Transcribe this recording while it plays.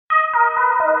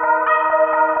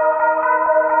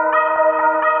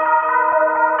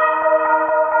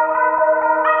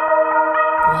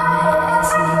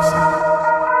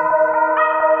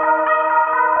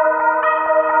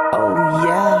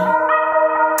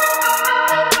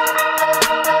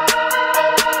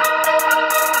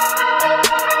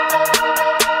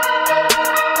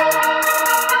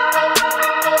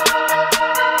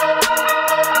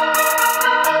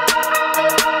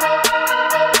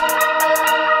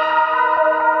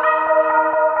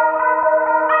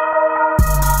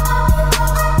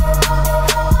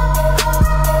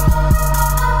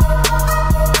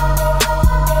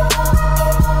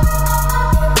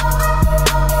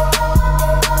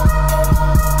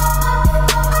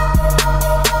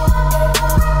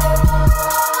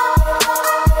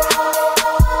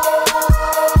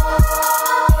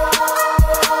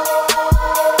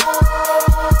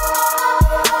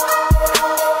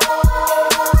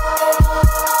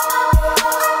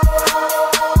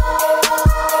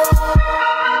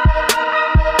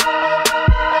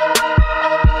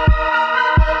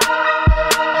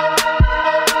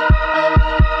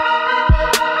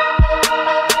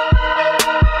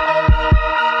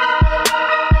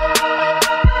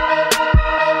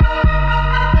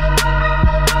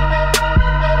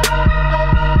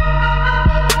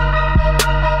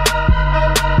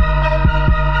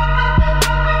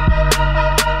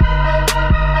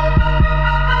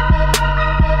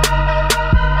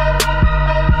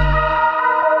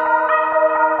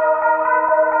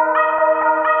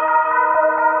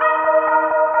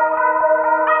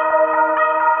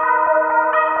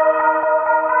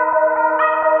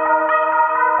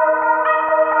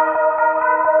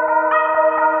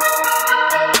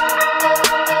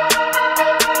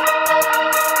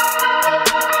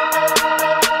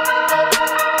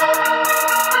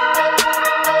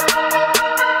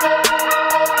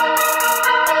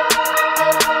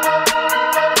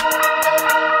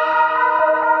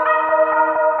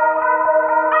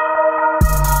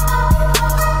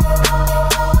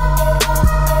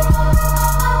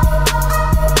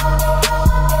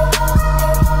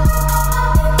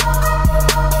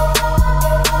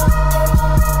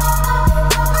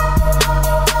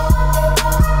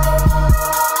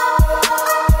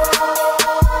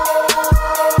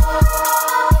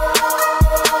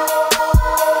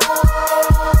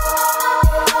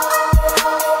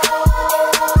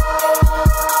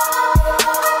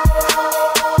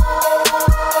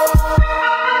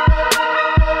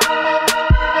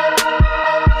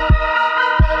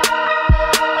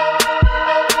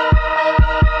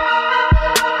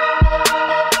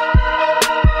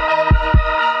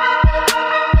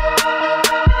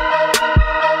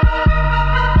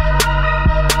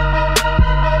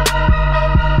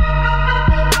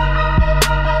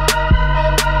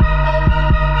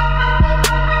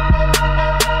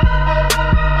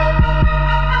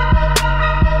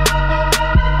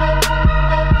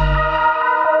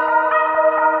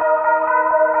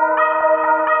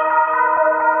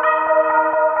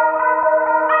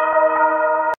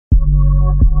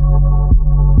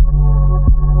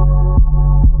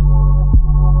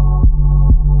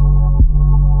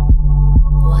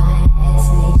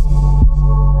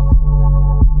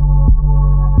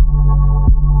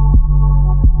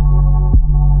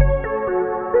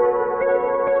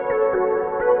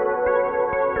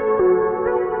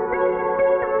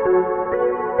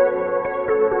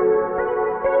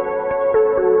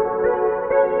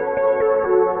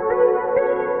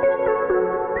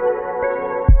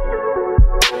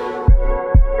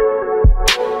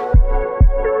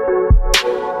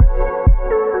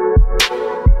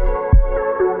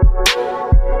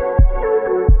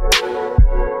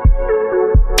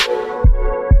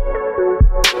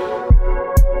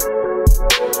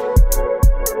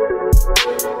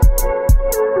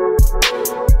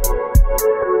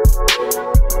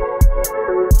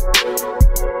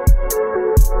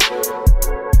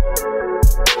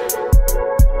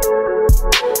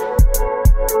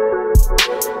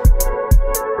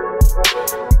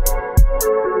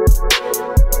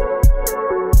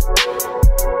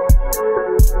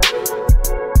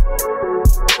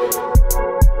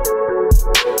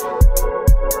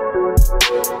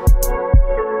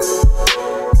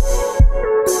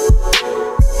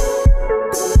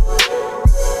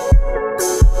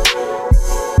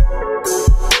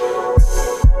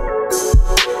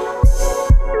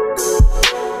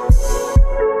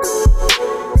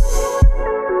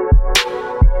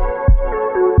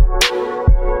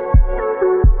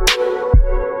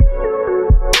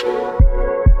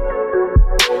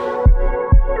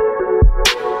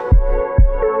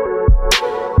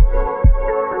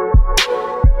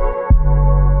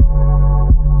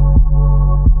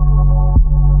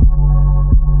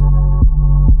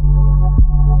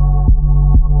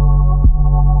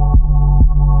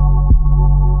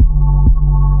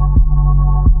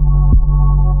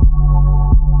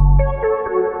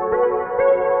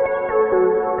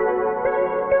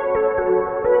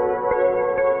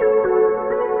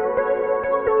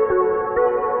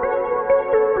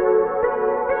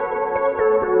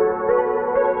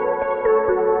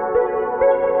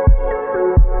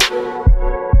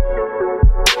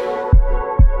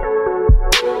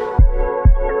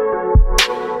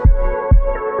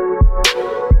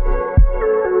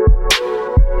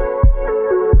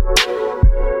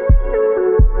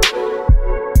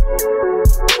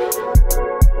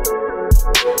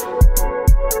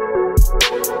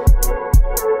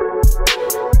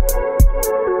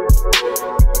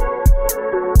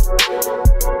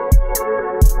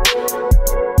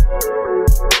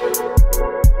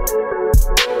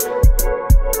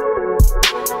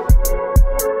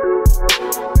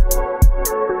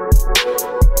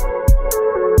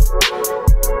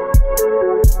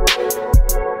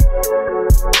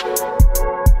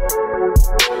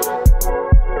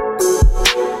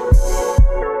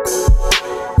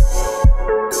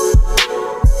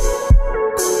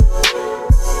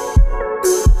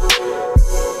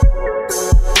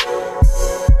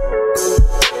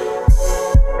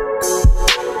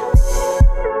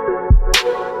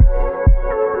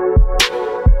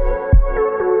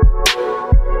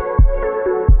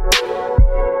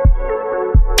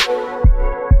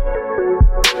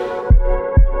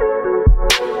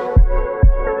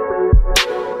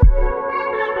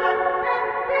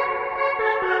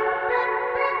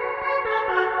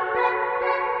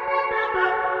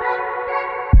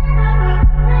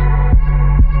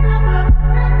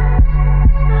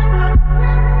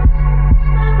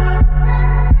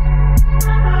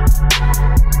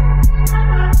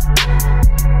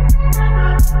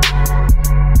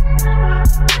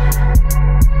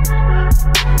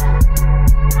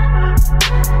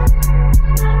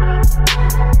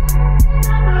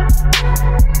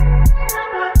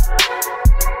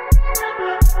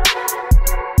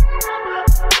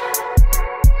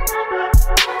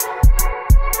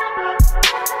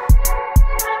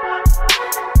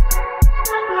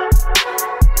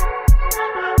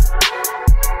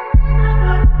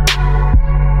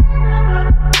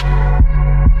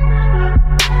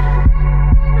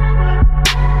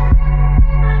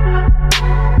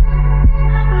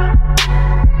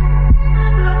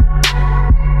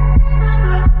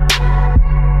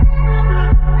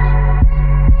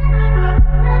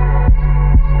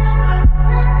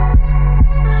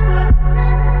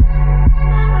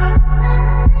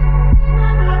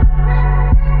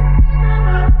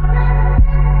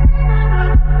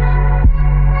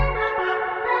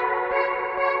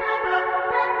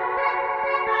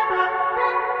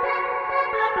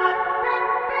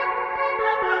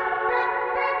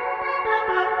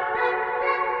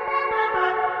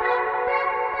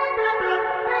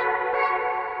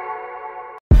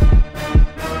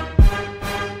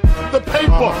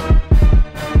paper.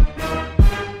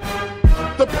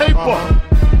 The paper.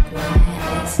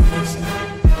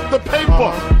 The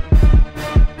paper.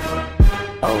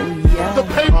 Oh yeah. The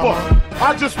paper.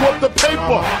 I just want the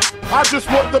paper. I just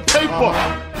want the paper.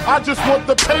 I just want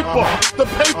the paper. The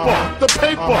paper. The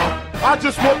paper. I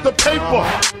just want the paper.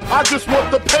 I just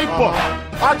want the paper.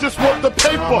 I just want the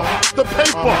paper. The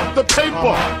paper. The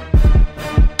paper.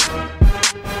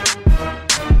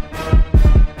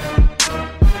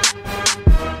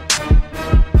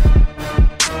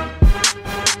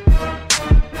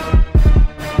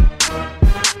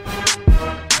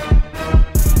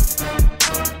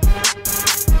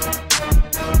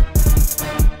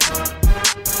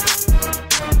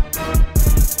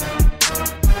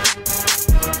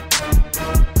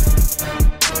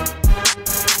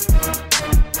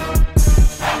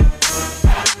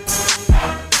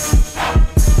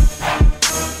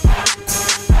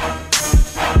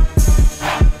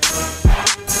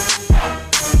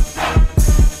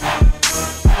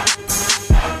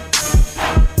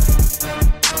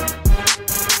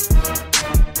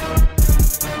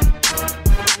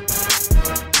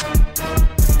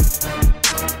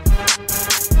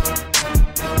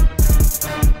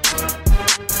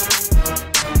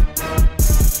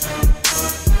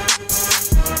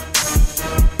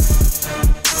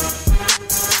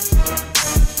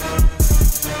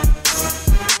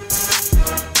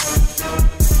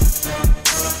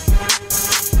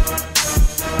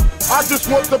 I just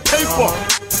want the paper.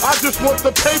 I just want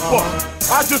the paper.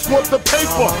 I just want the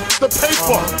paper. The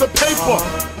paper. The paper.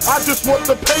 I just want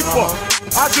the paper.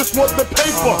 I just want the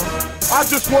paper. I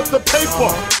just want the paper.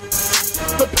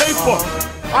 The paper.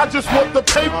 I just want the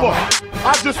paper.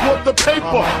 I just want the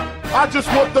paper. I just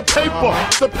want the paper.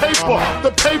 The paper.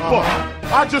 The paper.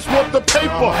 I just want the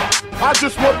paper. I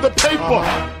just want the paper.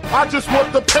 I just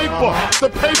want the paper. The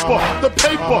paper. The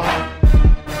paper.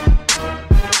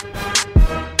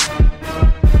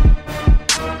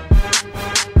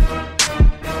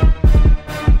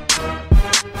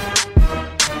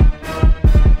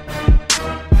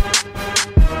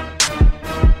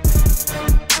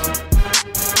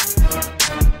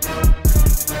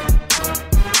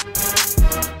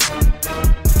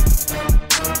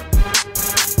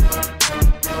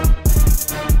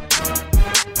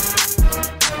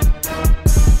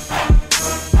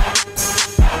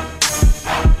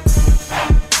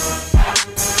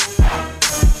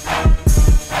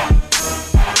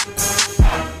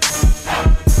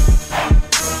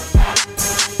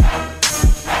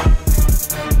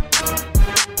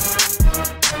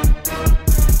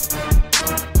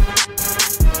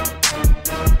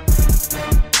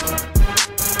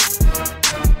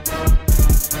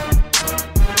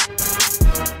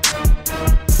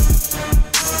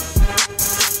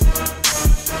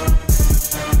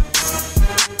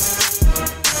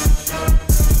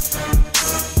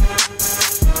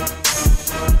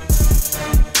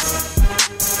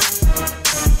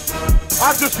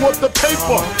 I just want the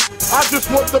paper. I just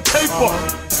want the paper.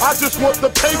 I just want the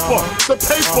paper. The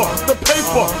paper. The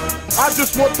paper. I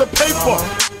just want the paper.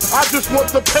 I just want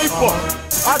the paper.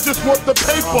 I just want the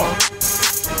paper.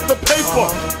 The paper.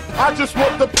 I just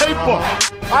want the paper.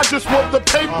 I just want the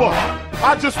paper.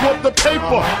 I just want the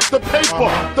paper. The paper.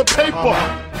 The paper.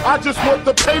 I just want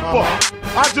the paper.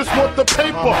 I just want the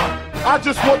paper. I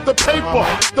just want the paper.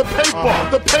 The paper.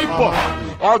 The paper.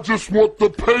 I just want the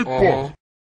paper.